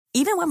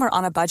Even when we're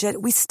on a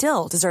budget, we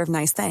still deserve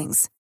nice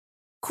things.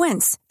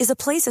 Quince is a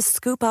place to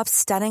scoop up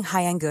stunning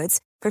high-end goods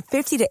for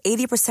 50 to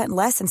 80%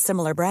 less than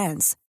similar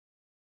brands.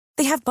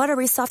 They have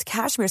buttery soft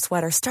cashmere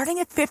sweaters starting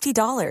at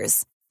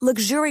 $50,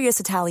 luxurious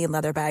Italian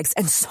leather bags,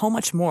 and so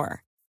much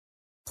more.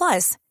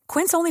 Plus,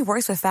 Quince only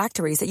works with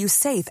factories that use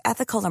safe,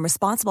 ethical, and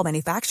responsible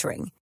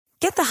manufacturing.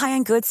 Get the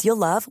high-end goods you'll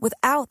love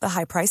without the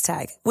high price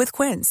tag with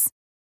Quince.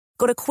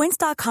 Go to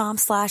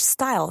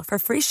quince.com/style for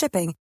free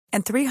shipping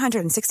and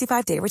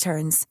 365-day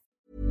returns.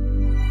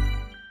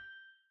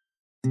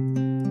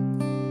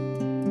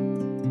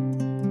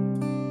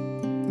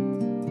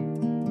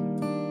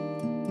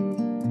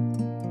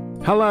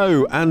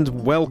 Hello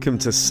and welcome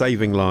to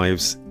Saving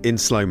Lives in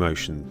Slow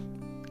Motion.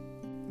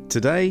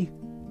 Today,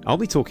 I'll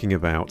be talking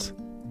about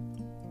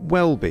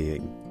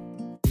well-being.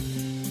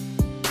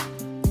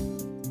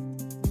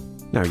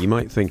 Now, you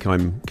might think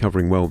I'm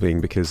covering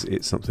well-being because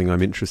it's something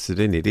I'm interested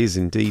in. It is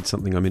indeed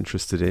something I'm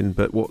interested in,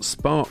 but what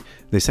sparked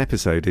this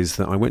episode is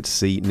that I went to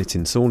see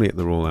Nitin Sawhney at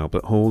the Royal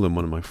Albert Hall, and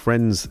one of my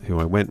friends who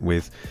I went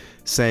with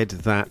said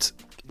that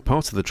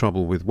part of the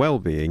trouble with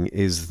well-being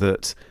is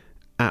that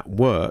at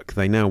work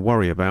they now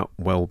worry about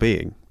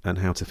well-being and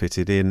how to fit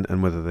it in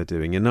and whether they're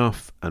doing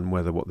enough and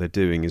whether what they're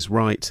doing is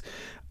right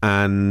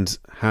and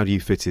how do you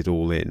fit it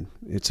all in.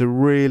 It's a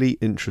really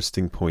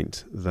interesting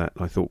point that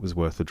I thought was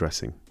worth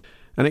addressing.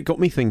 And it got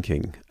me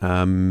thinking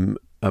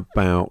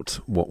about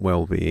what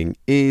well-being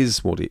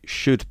is, what it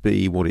should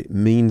be, what it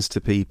means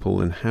to people,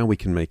 and how we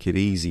can make it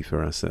easy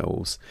for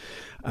ourselves.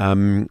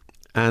 And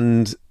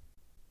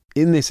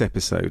in this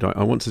episode,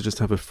 I want to just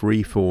have a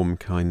free-form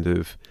kind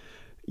of,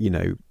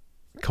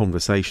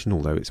 conversation,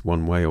 although it's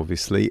one way,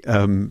 obviously,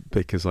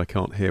 because I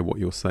can't hear what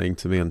you're saying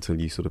to me until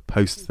you sort of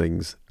post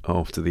things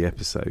after the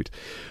episode.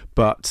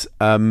 But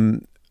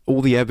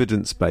all the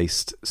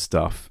evidence-based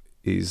stuff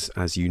is,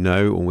 as you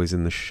know, always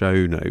in the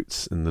show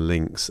notes and the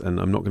links,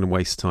 and I'm not going to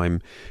waste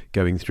time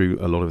going through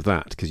a lot of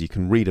that because you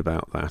can read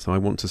about that. I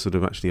want to sort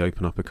of actually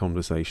open up a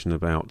conversation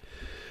about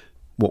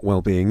what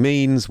well-being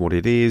means, what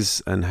it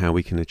is, and how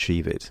we can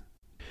achieve it.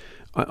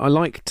 I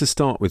like to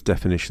start with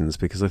definitions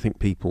because I think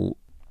people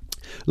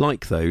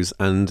like those,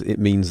 and it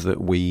means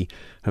that we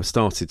have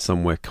started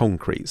somewhere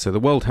concrete. So the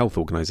World Health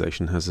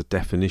Organization has a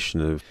definition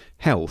of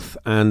health,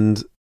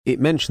 and it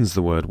mentions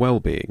the word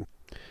well-being.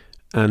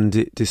 And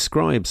it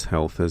describes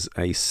health as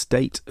a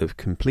state of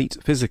complete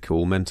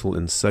physical, mental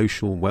and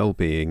social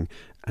well-being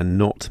and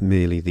not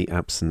merely the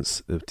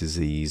absence of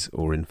disease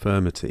or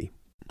infirmity.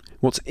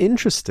 What's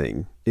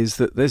interesting is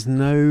that there's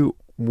no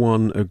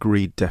one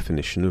agreed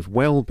definition of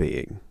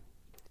well-being.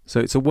 So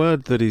it's a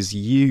word that is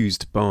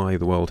used by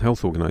the World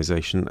Health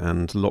Organization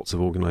and lots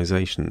of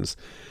organizations,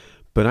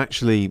 but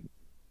actually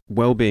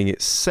well-being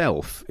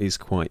itself is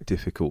quite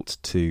difficult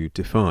to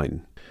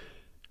define.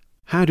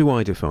 How do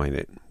I define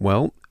it?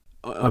 Well,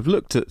 I've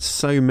looked at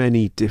so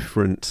many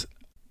different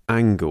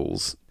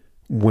angles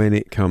when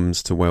it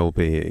comes to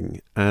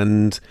well-being,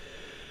 and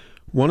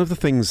one of the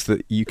things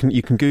that you can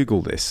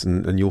Google this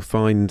and you'll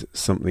find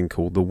something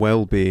called the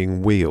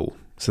well-being wheel.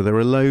 So there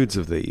are loads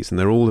of these and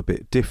they're all a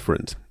bit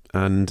different,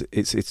 and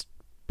it's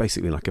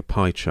basically like a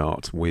pie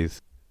chart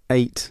with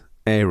 8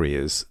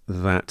 areas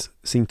that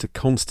seem to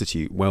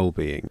constitute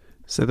well-being.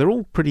 So they're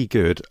all pretty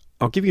good.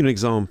 I'll give you an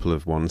example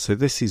of one. So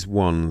this is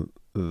one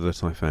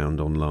that I found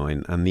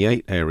online, and the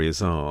 8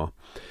 areas are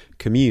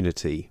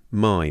community,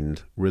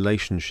 mind,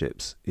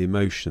 relationships,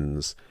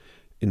 emotions,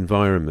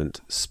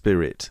 environment,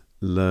 spirit,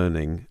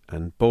 learning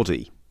and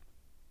body.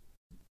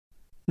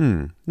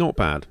 Not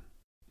bad.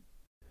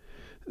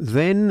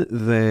 Then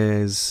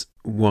there's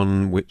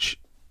one which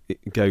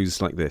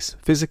goes like this: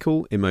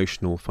 physical,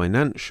 emotional,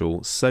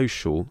 financial,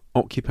 social,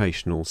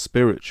 occupational,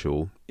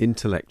 spiritual,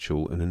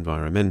 intellectual and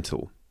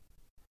environmental.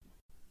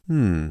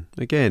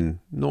 Again,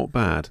 not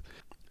bad.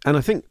 And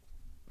I think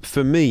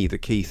for me the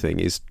key thing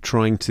is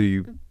trying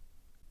to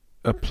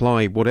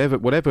apply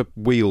whatever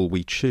wheel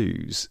we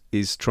choose,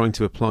 is trying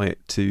to apply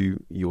it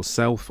to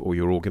yourself or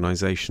your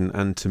organisation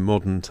and to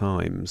modern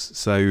times.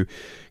 So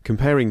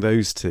comparing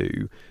those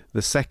two,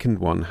 the second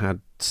one had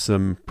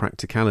some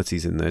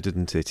practicalities in there,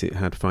 didn't it? It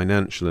had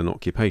financial and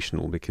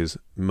occupational, because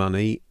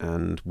money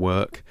and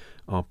work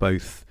are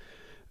both,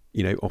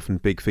 often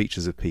big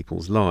features of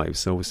people's lives.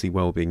 So obviously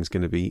well-being is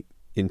going to be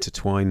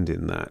intertwined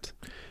in that.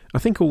 I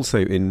think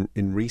also in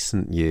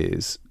recent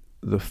years,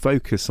 the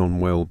focus on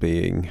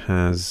well-being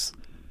has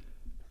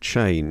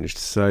changed.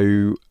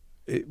 So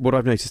what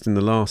I've noticed in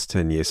the last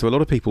 10 years, so a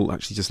lot of people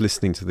actually just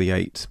listening to the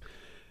 8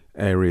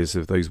 areas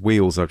of those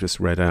wheels I've just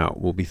read out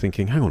will be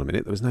thinking, hang on a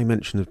minute, there was no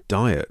mention of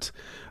diet,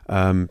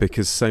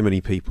 because so many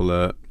people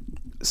are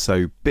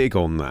so big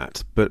on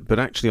that. But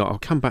actually I'll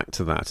come back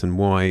to that and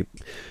why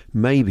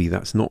maybe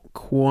that's not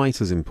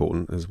quite as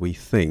important as we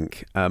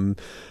think.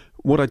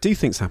 What I do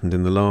think's happened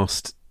in the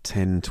last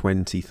 10,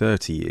 20,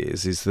 30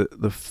 years is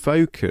that the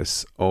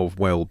focus of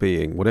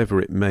well-being,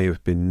 whatever it may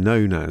have been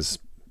known as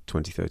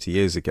 20, 30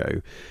 years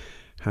ago,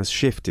 has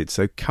shifted.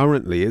 So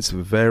currently it's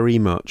very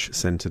much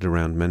centred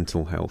around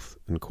mental health,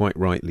 and quite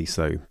rightly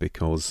so,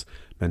 because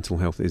mental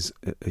health is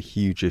a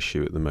huge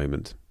issue at the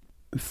moment.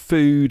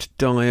 Food,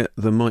 diet,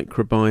 the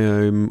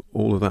microbiome,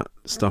 all of that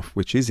stuff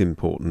which is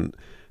important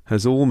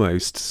has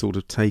almost sort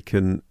of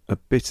taken a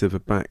bit of a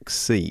back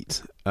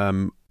seat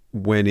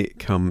when it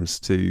comes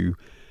to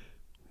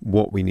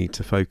what we need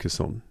to focus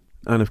on.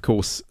 And of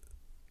course,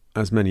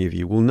 as many of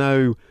you will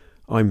know,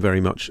 I'm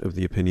very much of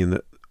the opinion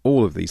that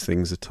all of these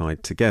things are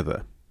tied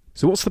together.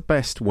 So what's the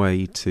best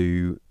way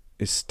to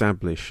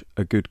establish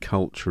a good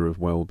culture of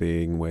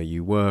well-being where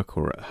you work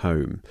or at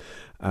home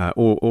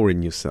or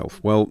in yourself?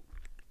 Well,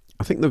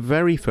 I think the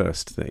very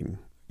first thing,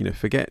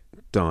 forget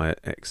diet,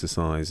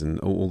 exercise and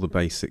all the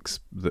basics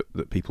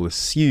that people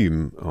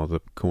assume are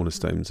the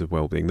cornerstones of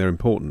well-being. They're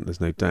important,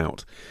 there's no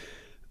doubt.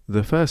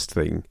 The first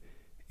thing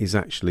is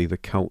actually the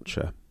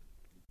culture.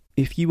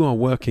 If you are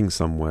working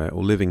somewhere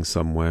or living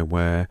somewhere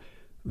where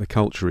the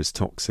culture is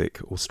toxic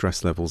or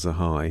stress levels are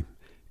high,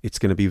 it's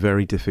going to be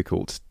very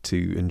difficult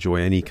to enjoy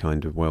any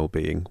kind of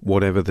well-being,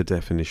 whatever the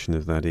definition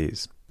of that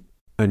is.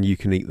 And you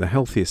can eat the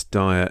healthiest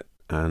diet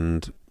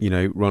and,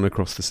 run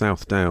across the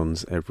South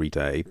Downs every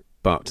day,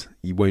 but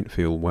you won't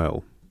feel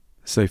well.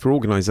 So for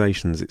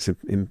organisations, it's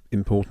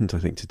important, I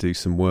think, to do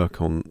some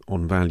work on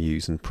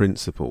values and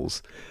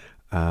principles.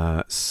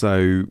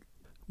 So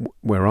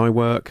where I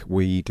work,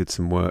 we did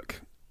some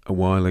work a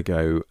while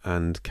ago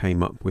and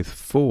came up with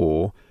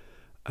 4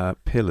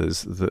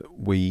 pillars that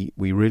we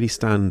really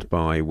stand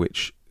by,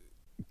 which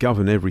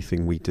govern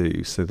everything we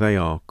do. So they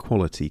are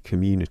quality,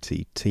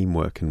 community,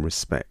 teamwork and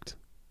respect.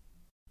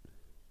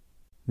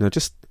 Now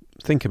just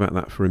think about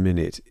that for a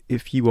minute.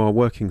 If you are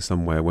working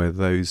somewhere where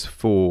those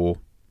 4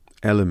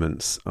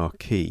 elements are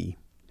key,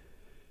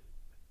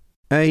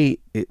 A,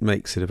 it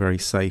makes it a very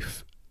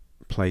safe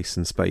place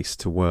and space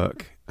to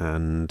work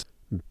and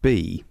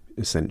be,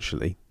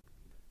 essentially.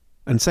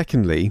 And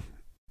secondly,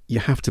 you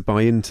have to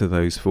buy into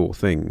those 4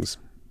 things.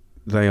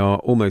 They are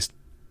almost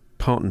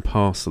part and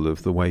parcel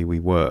of the way we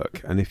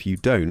work. And if you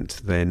don't,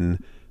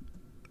 then,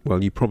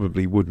 well, you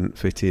probably wouldn't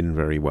fit in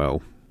very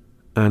well.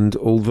 And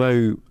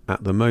although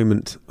at the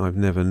moment I've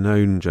never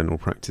known general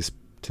practice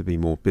to be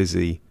more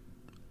busy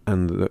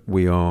and that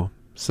we are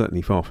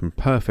certainly far from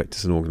perfect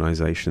as an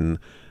organisation,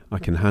 I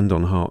can hand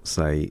on heart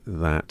say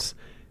that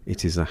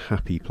it is a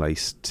happy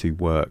place to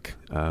work.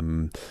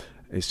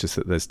 It's just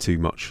that there's too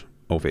much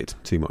of it,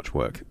 too much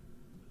work.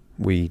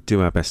 We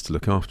do our best to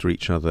look after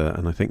each other,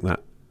 and I think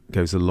that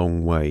goes a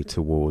long way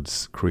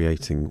towards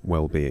creating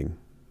well-being.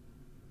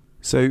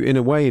 So in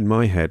a way, in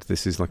my head,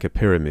 this is like a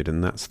pyramid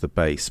and that's the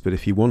base. But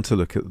if you want to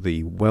look at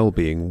the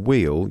well-being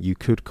wheel, you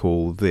could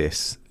call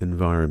this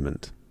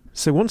environment.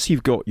 So once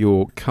you've got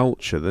your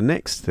culture, the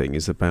next thing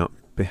is about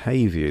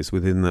behaviours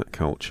within that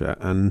culture.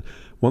 And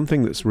one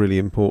thing that's really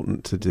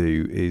important to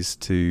do is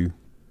to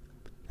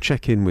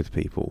check in with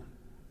people.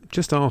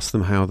 Just ask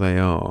them how they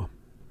are.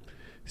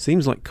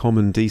 Seems like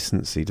common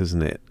decency,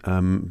 doesn't it?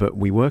 But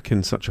we work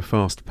in such a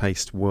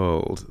fast-paced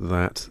world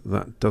that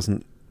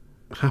doesn't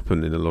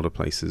happen in a lot of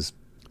places,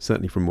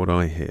 certainly from what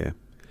I hear.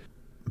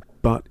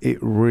 But it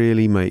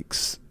really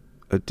makes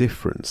a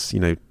difference.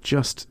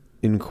 Just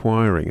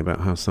inquiring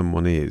about how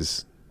someone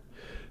is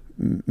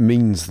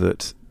means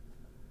that,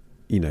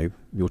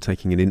 you're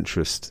taking an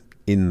interest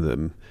in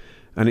them.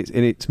 And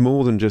it's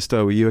more than just,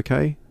 oh, are you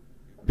okay?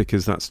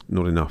 Because that's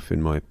not enough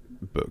in my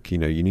book. You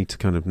need to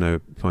kind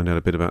of find out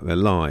a bit about their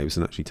lives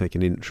and actually take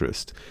an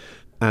interest.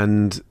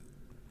 And,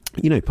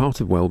 part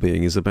of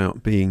well-being is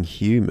about being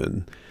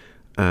human.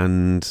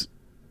 And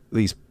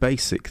these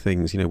basic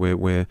things,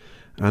 we're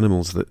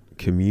animals that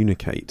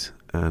communicate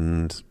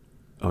and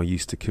are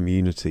used to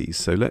communities.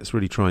 So let's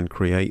really try and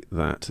create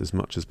that as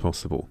much as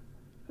possible.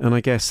 And I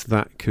guess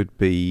that could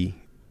be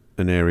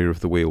an area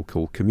of the wheel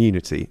called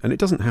community. And it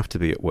doesn't have to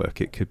be at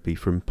work. It could be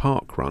from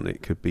parkrun.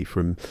 It could be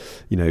from,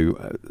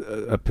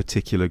 a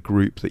particular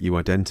group that you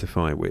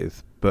identify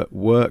with. But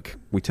work,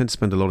 we tend to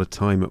spend a lot of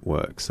time at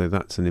work. So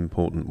that's an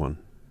important one.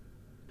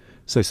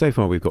 So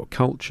far we've got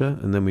culture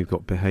and then we've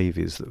got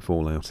behaviours that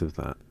fall out of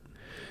that.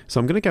 So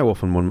I'm going to go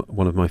off on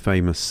one of my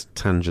famous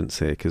tangents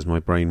here because my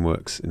brain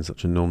works in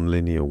such a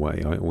non-linear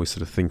way. I always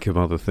sort of think of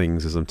other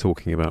things as I'm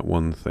talking about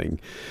one thing.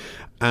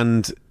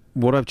 And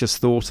what I've just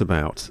thought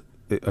about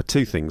are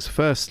 2 things.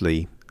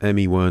 Firstly,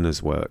 Emmy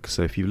Werner's work.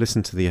 So if you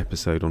listen to the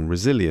episode on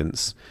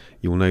resilience,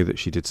 you'll know that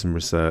she did some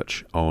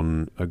research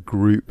on a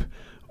group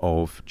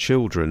of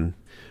children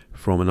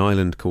from an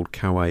island called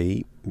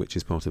Kauai, which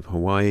is part of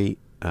Hawaii,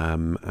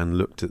 and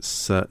looked at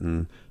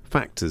certain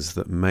factors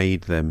that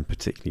made them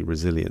particularly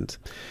resilient.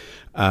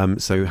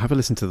 So have a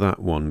listen to that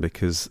one,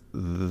 because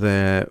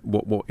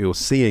what you're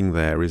seeing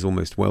there is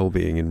almost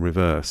well-being in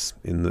reverse,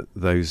 in that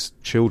those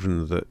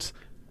children that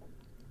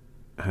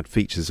had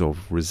features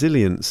of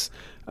resilience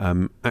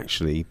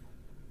actually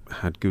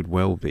had good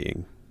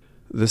well-being.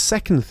 The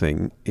second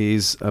thing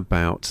is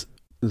about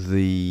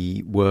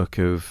the work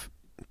of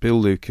Bill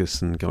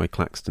Lucas and Guy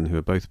Claxton, who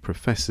are both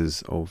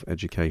professors of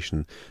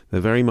education. They're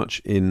very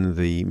much in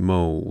the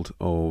mould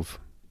of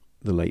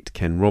the late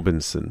Ken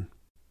Robinson,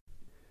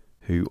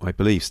 who I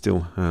believe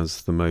still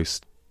has the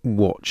most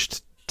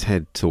watched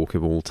TED talk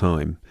of all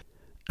time.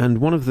 And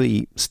one of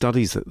the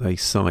studies that they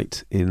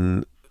cite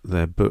in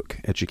their book,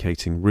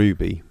 Educating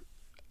Ruby,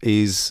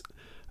 is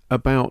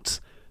about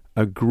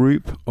a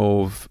group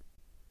of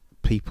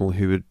people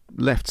who had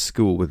left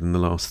school within the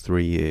last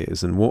 3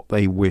 years and what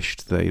they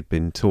wished they had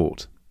been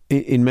taught.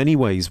 In many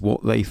ways,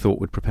 what they thought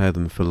would prepare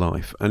them for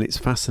life. And it's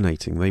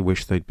fascinating. They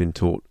wish they'd been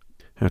taught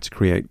how to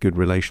create good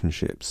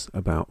relationships,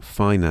 about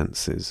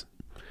finances,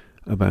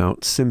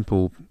 about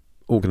simple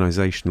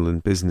organisational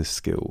and business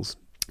skills.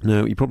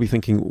 Now, you're probably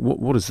thinking,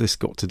 what has this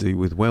got to do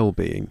with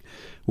well-being?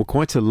 Well,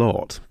 quite a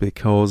lot,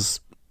 because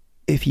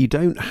if you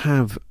don't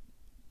have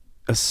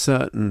a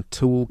certain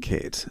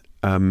toolkit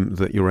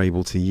that you're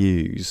able to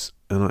use,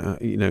 and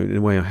in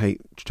a way I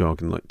hate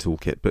jargon like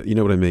toolkit, but you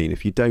know what I mean.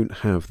 If you don't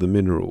have the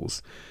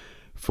minerals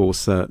for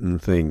certain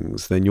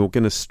things, then you're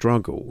going to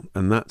struggle,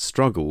 and that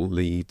struggle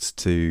leads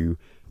to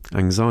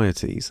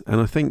anxieties.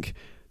 And I think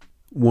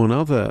one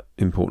other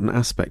important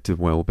aspect of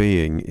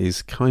well-being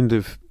is kind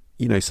of,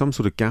 some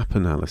sort of gap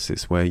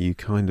analysis where you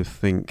kind of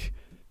think,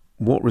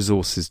 what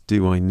resources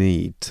do I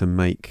need to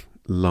make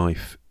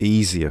life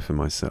easier for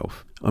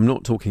myself? I'm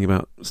not talking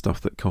about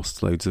stuff that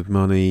costs loads of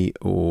money,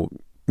 or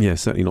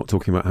certainly not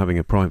talking about having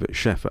a private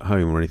chef at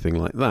home or anything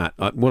like that.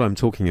 What I'm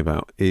talking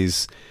about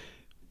is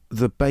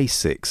the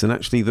basics. And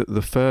actually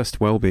the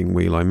first wellbeing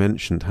wheel I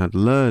mentioned had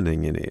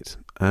learning in it.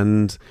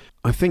 And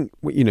I think,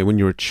 when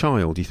you're a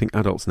child, you think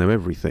adults know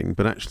everything,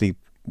 but actually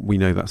we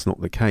know that's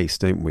not the case,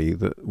 don't we?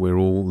 That we're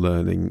all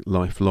learning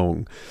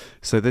lifelong.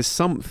 So there's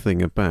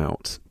something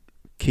about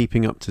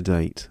keeping up to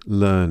date,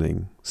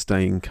 learning,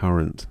 staying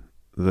current,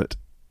 that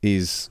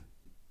is,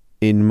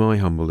 in my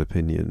humble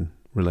opinion,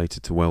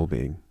 related to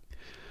well-being.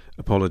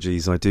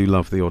 Apologies, I do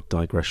love the odd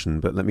digression,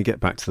 but let me get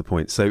back to the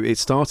point. So it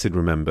started,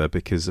 remember,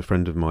 because a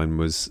friend of mine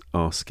was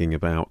asking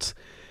about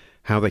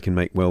how they can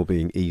make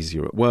well-being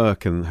easier at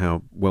work, and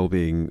how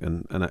well-being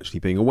and actually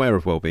being aware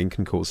of well-being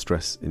can cause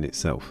stress in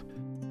itself.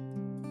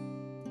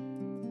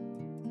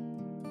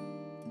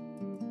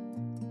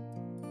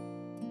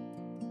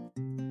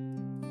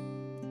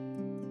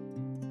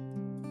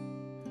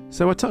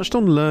 So I touched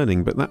on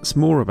learning, but that's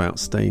more about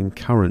staying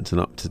current and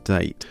up to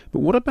date. But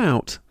what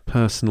about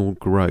personal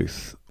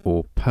growth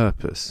or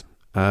purpose?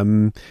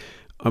 I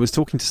was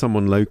talking to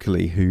someone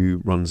locally who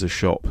runs a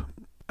shop,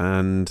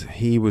 and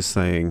he was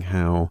saying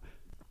how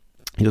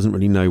he doesn't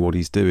really know what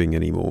he's doing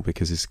anymore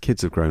because his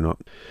kids have grown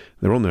up.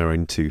 They're on their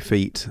own 2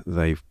 feet.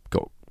 They've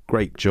got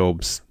great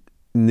jobs.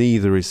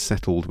 Neither is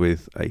settled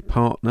with a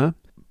partner,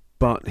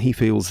 but he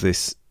feels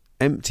this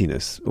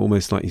emptiness,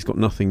 almost like he's got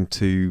nothing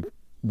to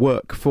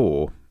work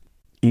for.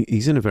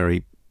 He's in a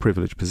very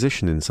privileged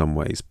position in some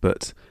ways,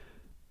 but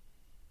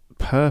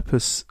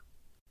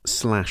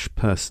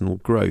purpose/personal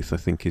growth, I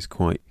think, is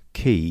quite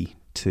key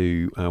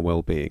to our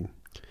well-being.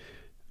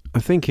 I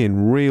think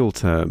in real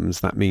terms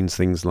that means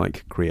things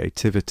like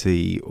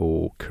creativity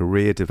or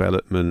career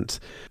development,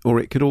 or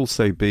it could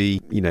also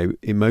be,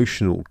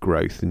 emotional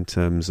growth in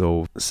terms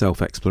of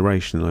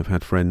self-exploration. I've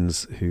had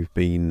friends who've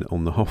been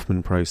on the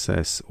Hoffman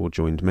process or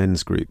joined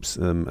men's groups,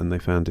 and they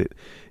found it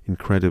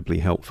incredibly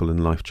helpful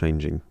and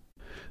life-changing.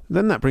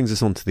 Then that brings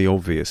us on to the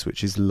obvious,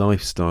 which is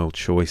lifestyle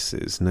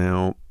choices.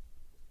 Now,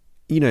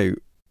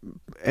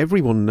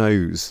 everyone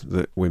knows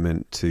that we're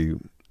meant to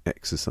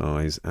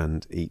exercise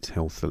and eat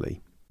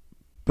healthily,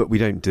 but we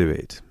don't do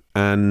it.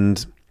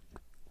 And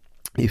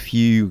if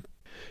you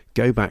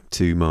go back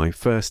to my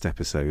first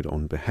episode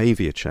on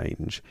behaviour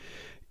change,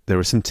 there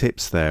are some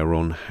tips there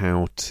on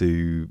how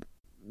to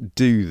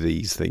do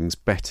these things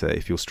better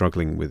if you're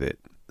struggling with it.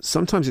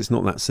 Sometimes it's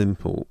not that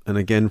simple. And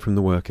again, from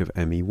the work of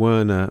Emmy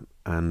Werner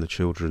and the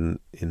children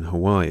in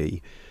Hawaii,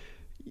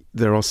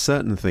 there are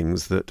certain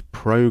things that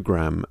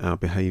program our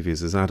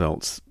behaviours as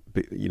adults,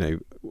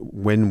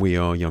 when we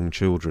are young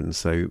children.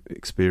 So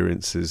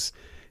experiences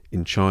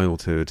in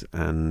childhood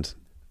and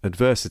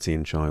adversity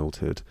in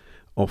childhood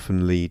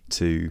often lead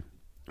to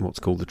what's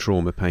called the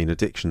trauma, pain,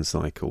 addiction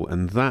cycle.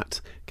 And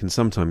that can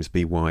sometimes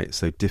be why it's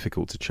so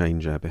difficult to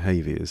change our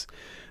behaviours.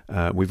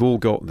 We've all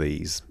got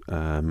these,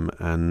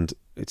 and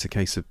it's a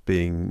case of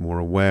being more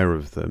aware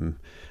of them.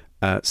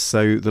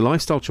 So the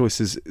lifestyle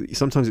choices,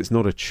 sometimes it's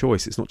not a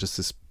choice. It's not just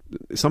this.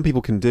 Some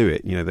people can do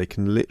it. They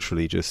can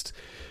literally just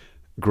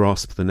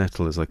grasp the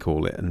nettle, as I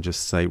call it, and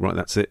just say, right,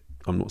 that's it.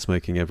 I'm not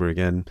smoking ever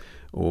again.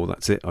 Or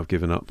that's it. I've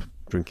given up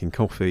drinking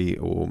coffee,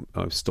 or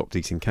I've stopped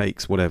eating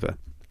cakes, whatever.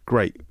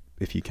 Great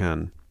if you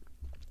can.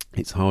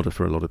 It's harder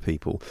for a lot of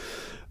people.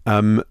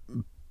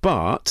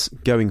 But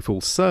going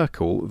full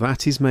circle,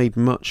 that is made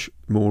much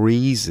more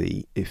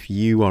easy if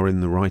you are in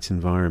the right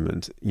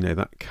environment.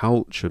 That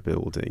culture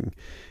building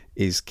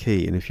is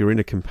key. And if you're in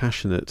a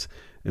compassionate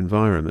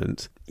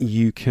environment,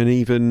 you can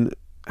even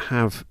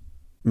have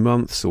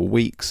months or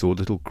weeks or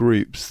little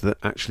groups that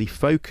actually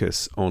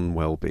focus on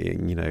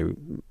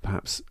well-being,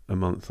 perhaps a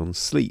month on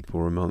sleep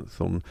or a month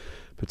on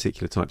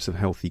particular types of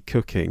healthy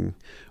cooking,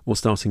 or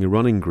starting a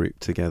running group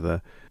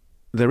together.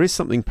 There is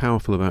something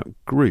powerful about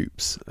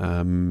groups.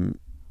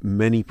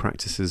 Many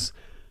practices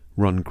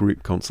run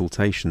group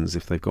consultations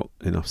if they've got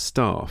enough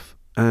staff.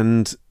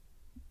 And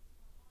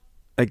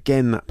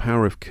again, that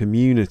power of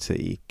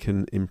community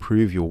can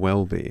improve your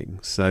well-being.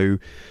 So,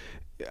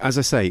 as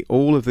I say,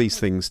 all of these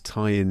things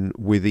tie in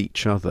with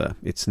each other.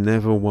 It's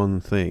never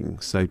one thing.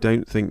 So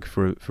don't think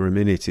for a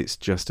minute it's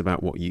just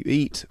about what you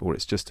eat, or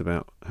it's just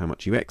about how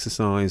much you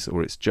exercise,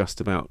 or it's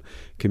just about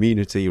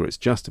community, or it's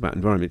just about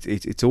environment.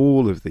 It's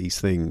all of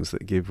these things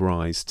that give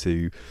rise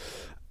to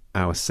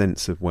our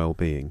sense of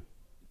well-being.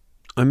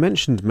 I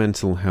mentioned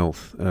mental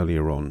health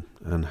earlier on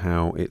and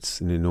how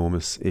it's an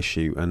enormous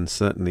issue, and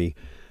certainly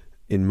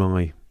in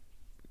my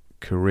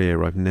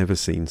career I've never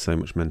seen so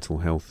much mental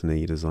health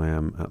need as I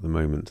am at the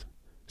moment.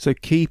 So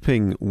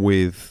keeping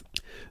with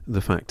the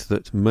fact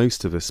that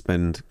most of us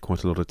spend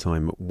quite a lot of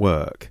time at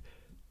work,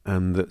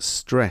 and that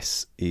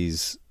stress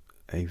is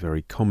a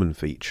very common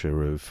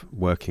feature of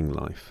working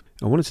life,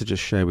 I wanted to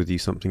just share with you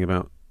something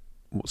about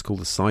what's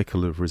called the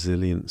cycle of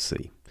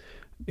resiliency.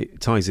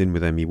 It ties in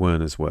with Emmy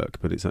Werner's work,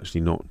 but it's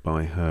actually not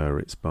by her,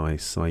 it's by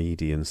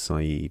Saidi and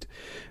Said.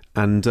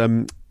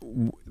 And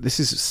this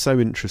is so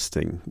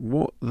interesting.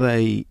 What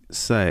they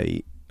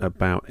say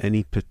about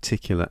any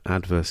particular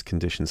adverse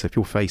condition, so if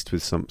you're faced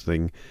with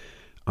something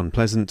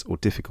unpleasant or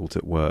difficult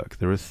at work,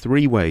 there are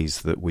 3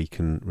 ways that we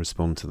can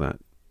respond to that.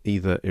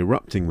 Either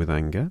erupting with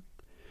anger,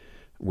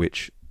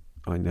 which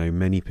I know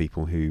many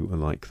people who are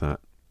like that,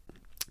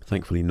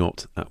 thankfully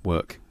not at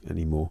work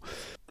anymore.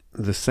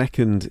 The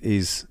second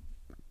is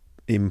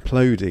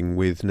imploding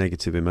with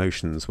negative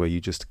emotions, where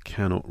you just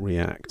cannot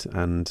react,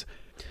 and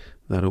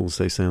that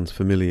also sounds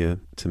familiar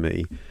to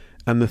me.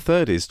 And the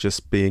third is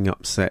just being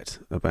upset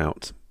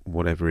about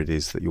whatever it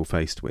is that you're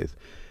faced with.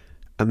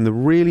 And the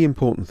really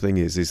important thing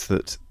is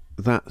that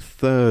that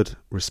third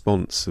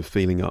response of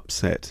feeling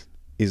upset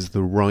is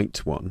the right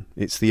one.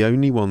 It's the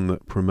only one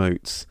that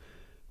promotes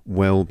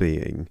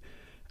well-being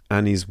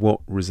and is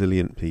what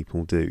resilient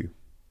people do.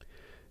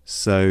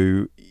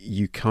 So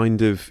you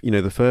kind of,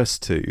 the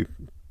first two,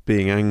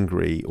 being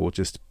angry or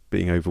just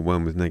being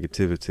overwhelmed with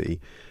negativity,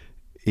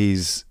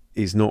 is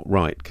not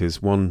right,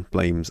 because one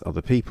blames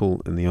other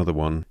people and the other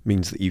one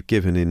means that you've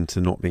given in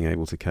to not being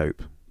able to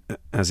cope,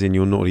 as in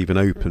you're not even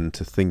open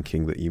to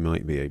thinking that you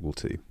might be able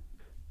to.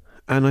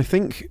 And I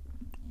think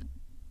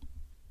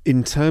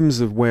in terms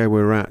of where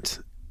we're at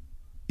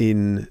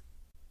in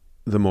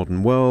the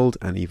modern world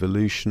and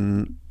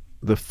evolution,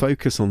 the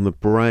focus on the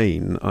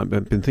brain, I've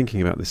been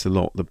thinking about this a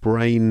lot, the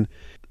brain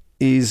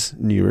is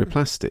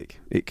neuroplastic.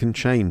 It can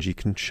change. You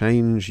can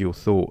change your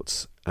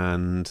thoughts,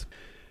 and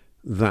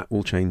that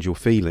will change your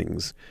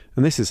feelings.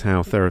 And this is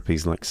how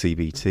therapies like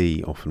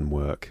CBT often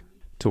work.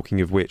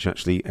 Talking of which,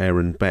 actually,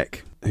 Aaron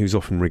Beck, who's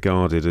often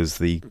regarded as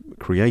the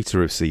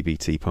creator of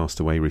CBT, passed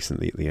away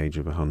recently at the age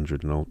of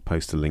 100, and I'll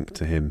post a link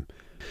to him.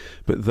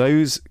 But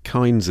those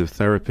kinds of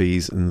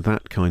therapies and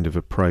that kind of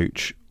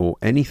approach, or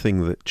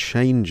anything that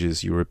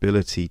changes your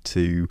ability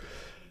to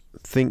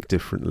think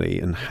differently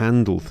and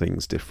handle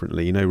things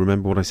differently,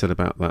 remember what I said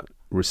about that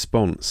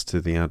response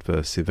to the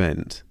adverse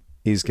event,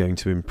 is going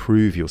to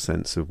improve your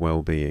sense of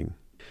well-being.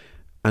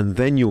 And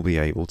then you'll be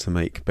able to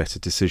make better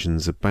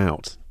decisions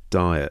about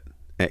diet,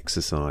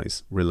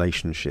 exercise,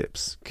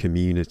 relationships,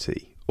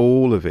 community.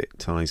 All of it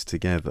ties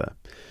together.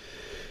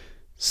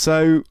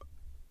 So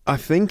I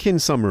think in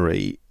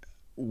summary,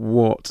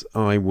 what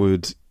I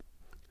would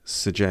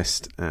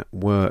suggest at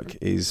work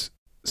is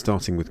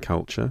starting with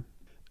culture,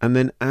 and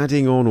then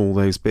adding on all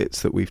those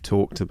bits that we've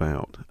talked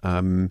about.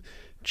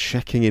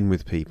 Checking in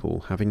with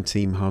people, having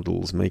team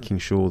huddles, making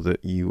sure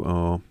that you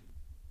are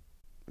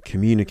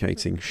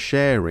communicating,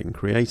 sharing,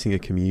 creating a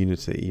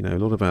community. A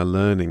lot of our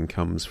learning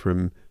comes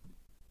from,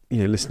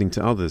 listening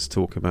to others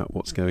talk about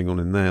what's going on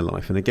in their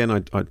life. And again,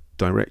 I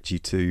direct you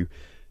to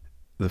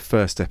the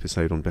first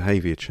episode on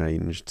behaviour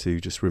change to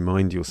just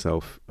remind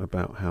yourself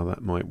about how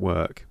that might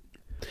work.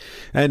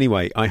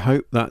 Anyway, I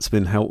hope that's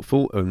been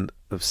helpful and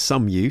of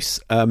some use.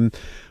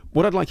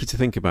 What I'd like you to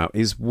think about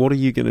is, what are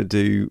you going to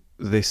do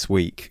this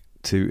week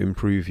to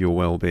improve your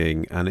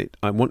well-being? And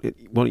I want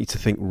you to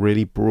think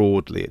really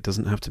broadly. It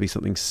doesn't have to be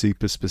something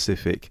super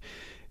specific.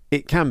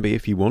 It can be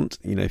if you want.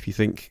 If you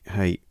think,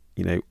 hey,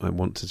 I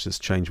want to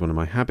just change one of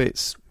my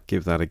habits,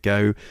 give that a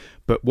go.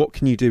 But what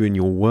can you do in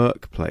your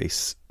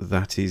workplace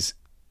that is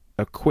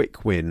a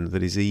quick win,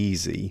 that is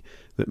easy,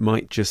 that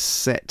might just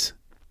set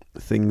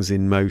things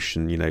in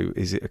motion?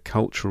 Is it a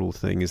cultural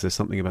thing? Is there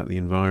something about the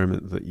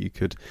environment that you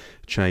could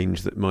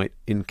change that might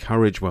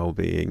encourage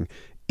well-being,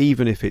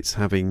 even if it's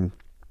having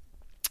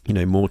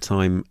more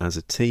time as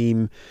a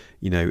team,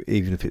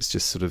 even if it's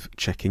just sort of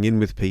checking in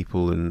with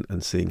people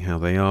and seeing how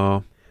they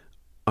are?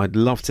 I'd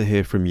love to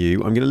hear from you.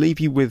 I'm going to leave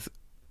you with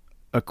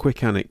a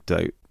quick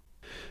anecdote.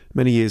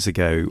 Many years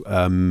ago,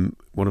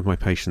 one of my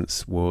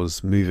patients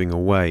was moving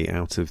away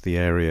out of the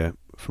area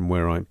from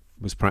where I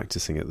was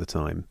practicing at the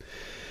time.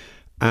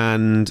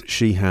 And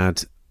she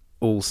had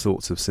all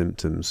sorts of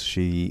symptoms.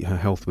 Her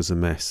health was a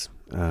mess,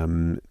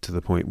 to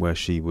the point where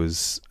she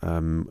was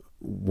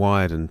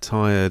wired and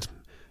tired,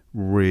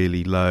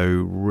 really low,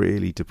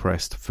 really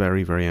depressed,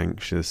 very, very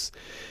anxious.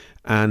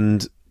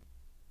 And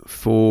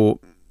for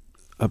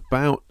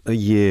about a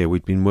year,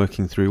 we'd been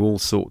working through all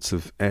sorts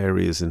of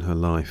areas in her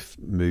life,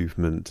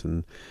 movement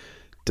and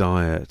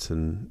diet,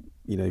 and,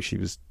 you know, she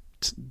was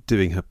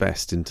doing her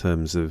best in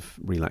terms of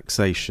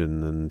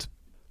relaxation and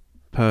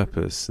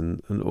purpose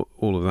and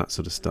all of that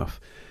sort of stuff.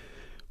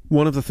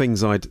 One of the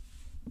things I'd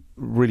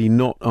really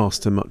not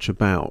asked her much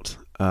about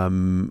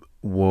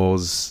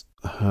was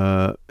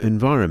her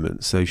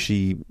environment. So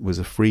she was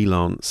a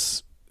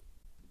freelance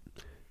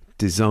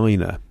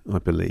designer, I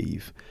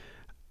believe,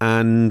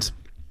 and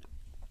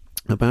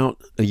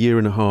about a year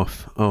and a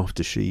half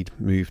after she'd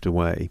moved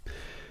away,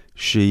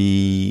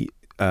 she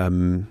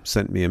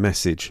sent me a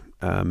message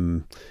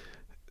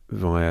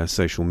via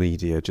social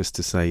media just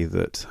to say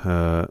that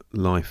her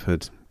life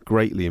had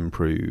greatly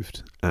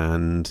improved,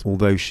 and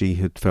although she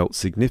had felt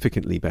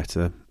significantly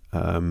better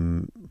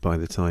by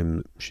the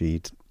time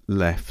she'd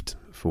left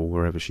for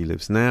wherever she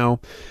lives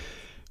now,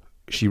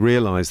 she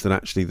realised that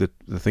actually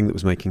the thing that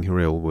was making her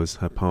ill was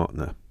her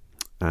partner,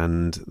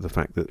 and the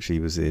fact that she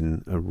was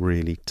in a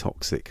really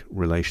toxic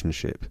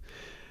relationship.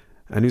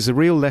 And it was a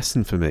real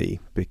lesson for me,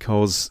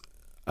 because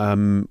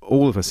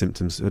all of her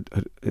symptoms had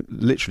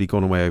literally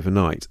gone away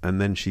overnight, and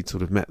then she'd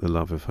sort of met the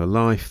love of her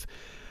life.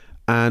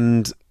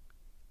 And,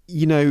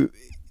 you know,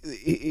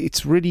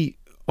 it's really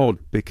odd,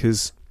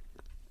 because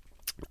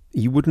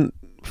you wouldn't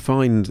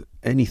find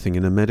anything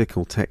in a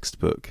medical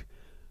textbook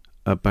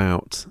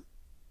about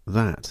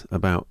that,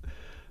 about,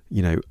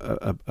 you know,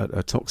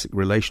 a toxic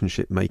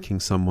relationship making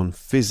someone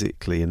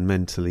physically and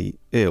mentally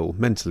ill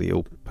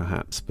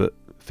perhaps, but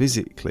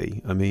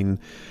physically, I mean,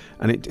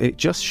 and it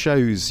just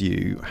shows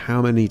you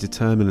how many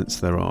determinants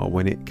there are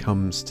when it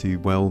comes to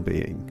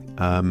well-being.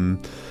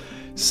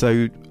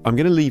 So I'm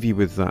going to leave you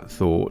with that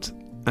thought.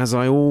 As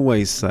I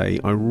always say,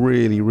 I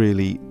really,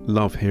 really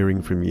love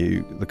hearing from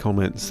you. The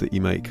comments that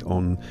you make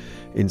on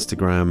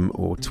Instagram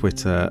or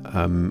Twitter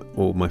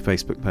or my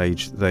Facebook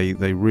page, they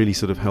really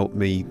sort of help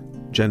me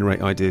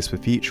generate ideas for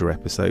future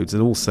episodes,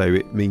 and also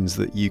it means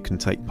that you can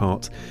take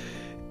part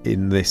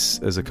in this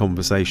as a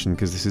conversation,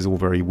 because this is all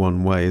very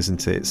one way,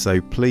 isn't it?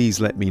 So please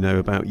let me know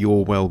about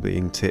your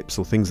well-being tips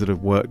or things that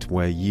have worked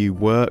where you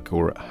work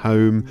or at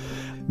home.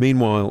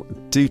 Meanwhile,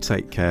 do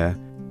take care,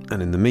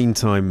 and in the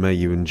meantime, may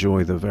you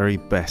enjoy the very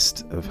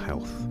best of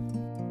health.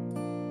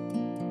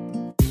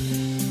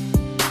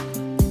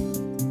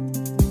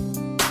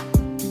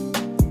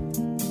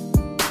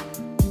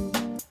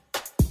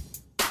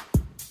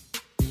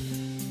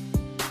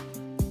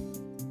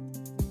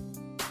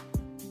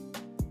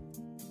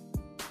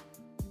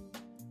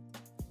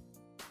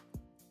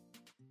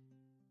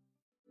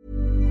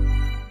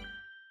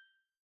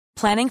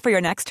 Planning for your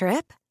next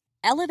trip?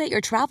 Elevate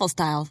your travel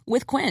style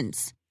with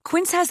Quince.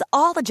 Quince has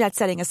all the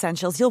jet-setting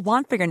essentials you'll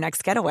want for your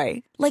next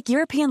getaway, like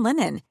European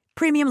linen,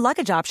 premium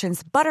luggage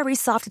options, buttery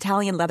soft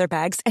Italian leather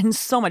bags, and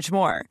so much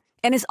more.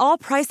 And is all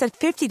priced at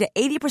 50 to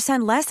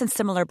 80% less than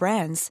similar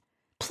brands.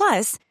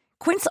 Plus,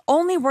 Quince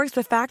only works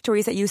with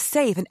factories that use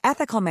safe and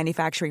ethical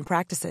manufacturing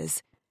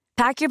practices.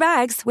 Pack your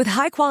bags with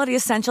high-quality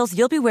essentials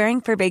you'll be wearing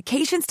for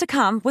vacations to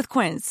come with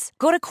Quince.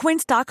 Go to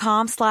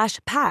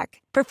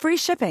quince.com/pack for free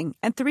shipping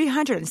and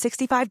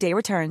 365-day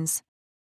returns.